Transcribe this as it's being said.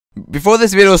Before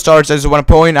this video starts, I just want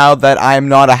to point out that I am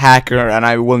not a hacker and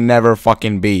I will never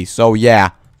fucking be. So yeah.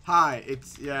 Hi,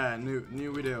 it's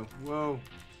new video. Whoa.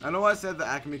 I know I said the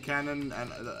Acme cannon and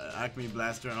the Acme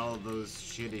blaster and all of those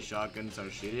shitty shotguns are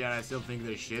shitty, and I still think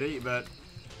they're shitty, but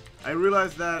I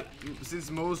realized that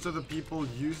since most of the people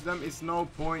use them, it's no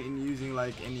point in using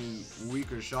like any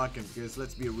weaker shotgun, because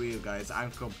let's be real guys,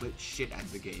 I'm complete shit at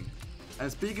the game. And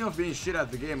speaking of being shit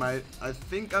at the game, I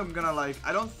think I'm gonna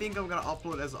I don't think I'm gonna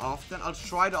upload as often. I'll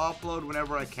try to upload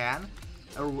whenever I can,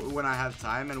 or when I have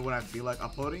time and when I feel like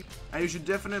uploading. And you should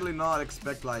definitely not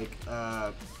expect like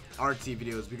RT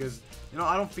videos, because you know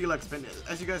I don't feel like spending.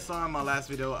 As you guys saw in my last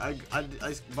video, I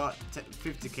bought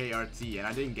 50k RT and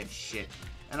I didn't get shit.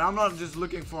 And I'm not just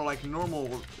looking for like normal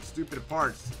stupid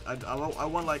parts. I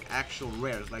want like actual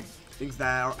rares, like things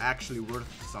that are actually worth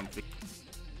something.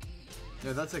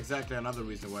 Yeah, that's exactly another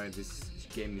reason why this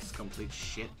game is complete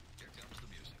shit.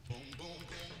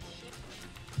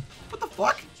 What the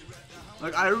fuck?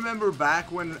 Like, I remember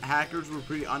back when hackers were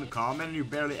pretty uncommon and you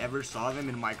barely ever saw them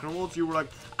in MicroVolts, you were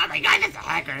like, oh my god, that's a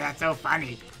hacker, that's so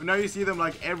funny. But now you see them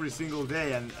like every single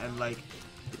day, and like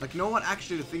no one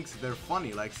actually thinks they're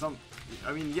funny. Like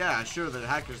I mean, yeah, sure, the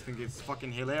hackers think it's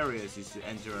fucking hilarious just to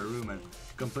enter a room and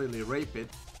completely rape it.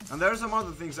 And there are some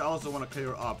other things I also want to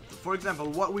clear up. For example,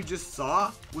 what we just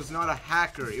saw was not a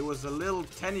hacker. It was a little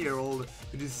 10-year-old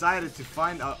who decided to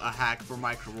find out a hack for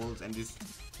MicroVolts and just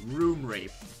room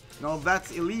rape. Now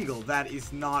that's illegal. That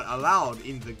is not allowed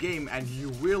in the game, and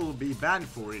you will be banned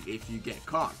for it if you get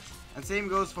caught. And same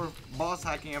goes for boss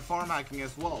hacking and farm hacking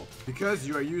as well, because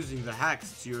you are using the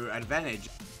hacks to your advantage.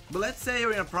 But let's say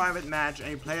you're in a private match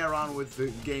and you play around with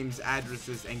the game's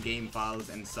addresses and game files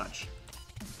and such.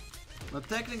 Now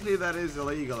technically that is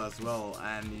illegal as well,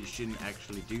 and you shouldn't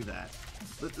actually do that.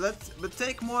 But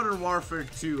take Modern Warfare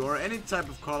 2 or any type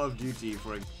of Call of Duty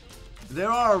for example. There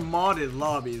are modded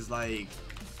lobbies like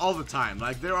all the time.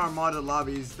 Like there are modded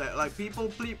lobbies that like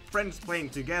friends playing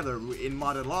together in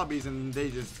modded lobbies, and they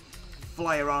just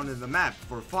fly around in the map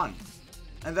for fun.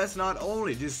 And that's not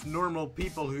only just normal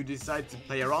people who decide to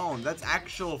play around, that's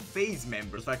actual FaZe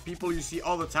members, like people you see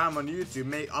all the time on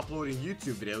YouTube, uploading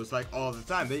YouTube videos like all the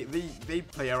time. They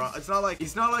play around. It's not like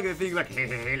they think like,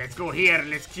 hey, let's go here,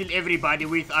 let's kill everybody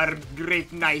with our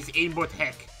great nice aimbot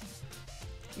hack.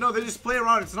 No, they just play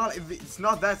around. It's not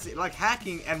that, like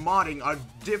hacking and modding are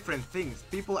different things.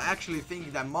 People actually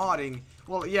think that modding,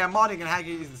 well yeah, modding and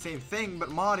hacking is the same thing, but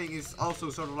modding is also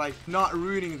sort of like not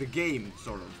ruining the game,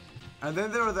 sort of. And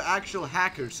then there are the actual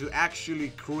hackers who actually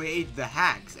create the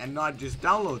hacks and not just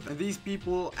download them. And these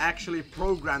people actually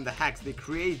program the hacks, they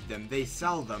create them, they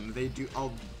sell them, they do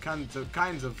all kinds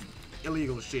of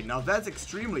illegal shit. Now that's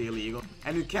extremely illegal,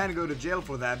 and you can go to jail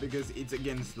for that because it's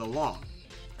against the law.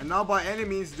 And now by any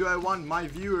means do I want my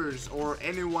viewers or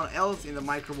anyone else in the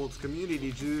MicroVolts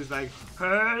community to just like,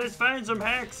 hey, let's find some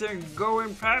hacks and go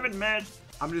in private match.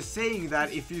 I'm just saying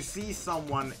that if you see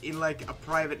someone in like a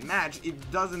private match,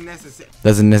 it doesn't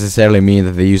necessarily mean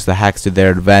that they use the hacks to their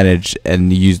advantage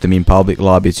and use them in public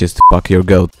lobbies just to fuck your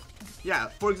goat. Yeah,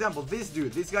 for example, this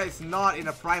guy is not in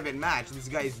a private match. This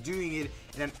guy is doing it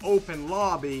in an open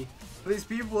lobby. These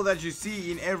people that you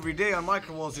see in every day on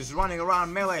MicroVolts just running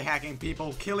around melee hacking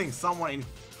people, killing someone in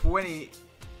 5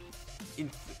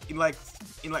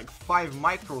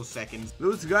 microseconds.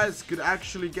 Those guys could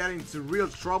actually get into real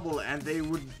trouble, and they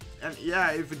would, and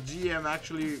yeah, if a GM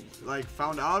actually like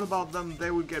found out about them, they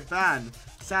would get banned.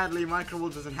 Sadly,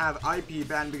 MicroVolts doesn't have IP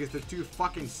ban because they're too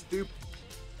fucking stupid.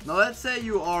 Now let's say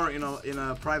you are in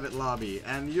a private lobby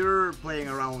and you're playing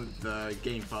around with the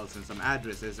game files and some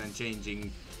addresses and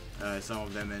changing some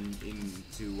of them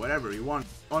into whatever you want.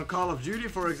 On Call of Duty,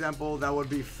 for example, that would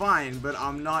be fine, but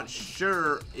I'm not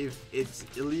sure if it's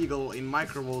illegal in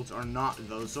MicroVolts or not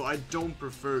though, so I don't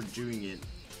prefer doing it.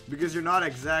 Because you're not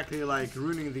exactly like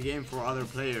ruining the game for other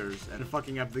players and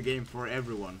fucking up the game for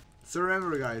everyone. So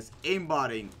remember guys,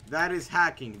 aimbotting, that is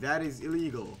hacking, that is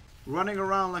illegal. Running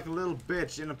around like a little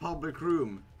bitch in a public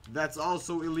room, that's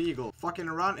also illegal. Fucking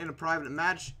around in a private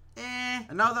match,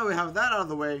 And now that we have that out of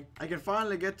the way, I can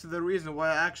finally get to the reason why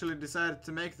I actually decided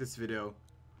to make this video.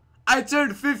 I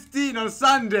turned 15 on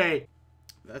Sunday!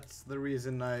 That's the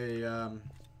reason I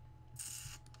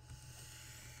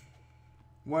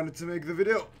wanted to make the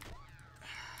video.